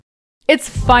It's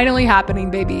finally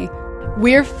happening, baby.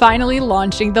 We're finally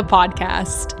launching the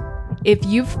podcast. If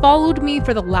you've followed me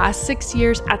for the last 6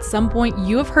 years, at some point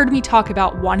you have heard me talk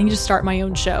about wanting to start my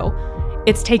own show.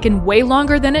 It's taken way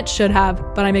longer than it should have,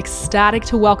 but I'm ecstatic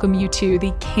to welcome you to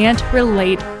the Can't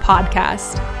Relate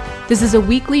podcast. This is a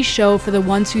weekly show for the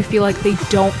ones who feel like they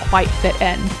don't quite fit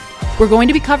in. We're going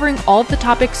to be covering all of the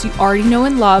topics you already know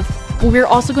and love, but we're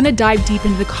also going to dive deep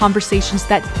into the conversations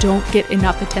that don't get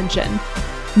enough attention.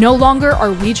 No longer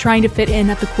are we trying to fit in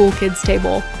at the cool kids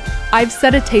table. I've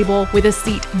set a table with a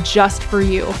seat just for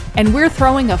you, and we're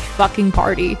throwing a fucking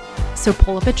party. So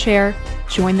pull up a chair,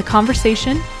 join the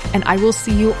conversation, and I will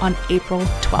see you on April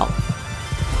 12th.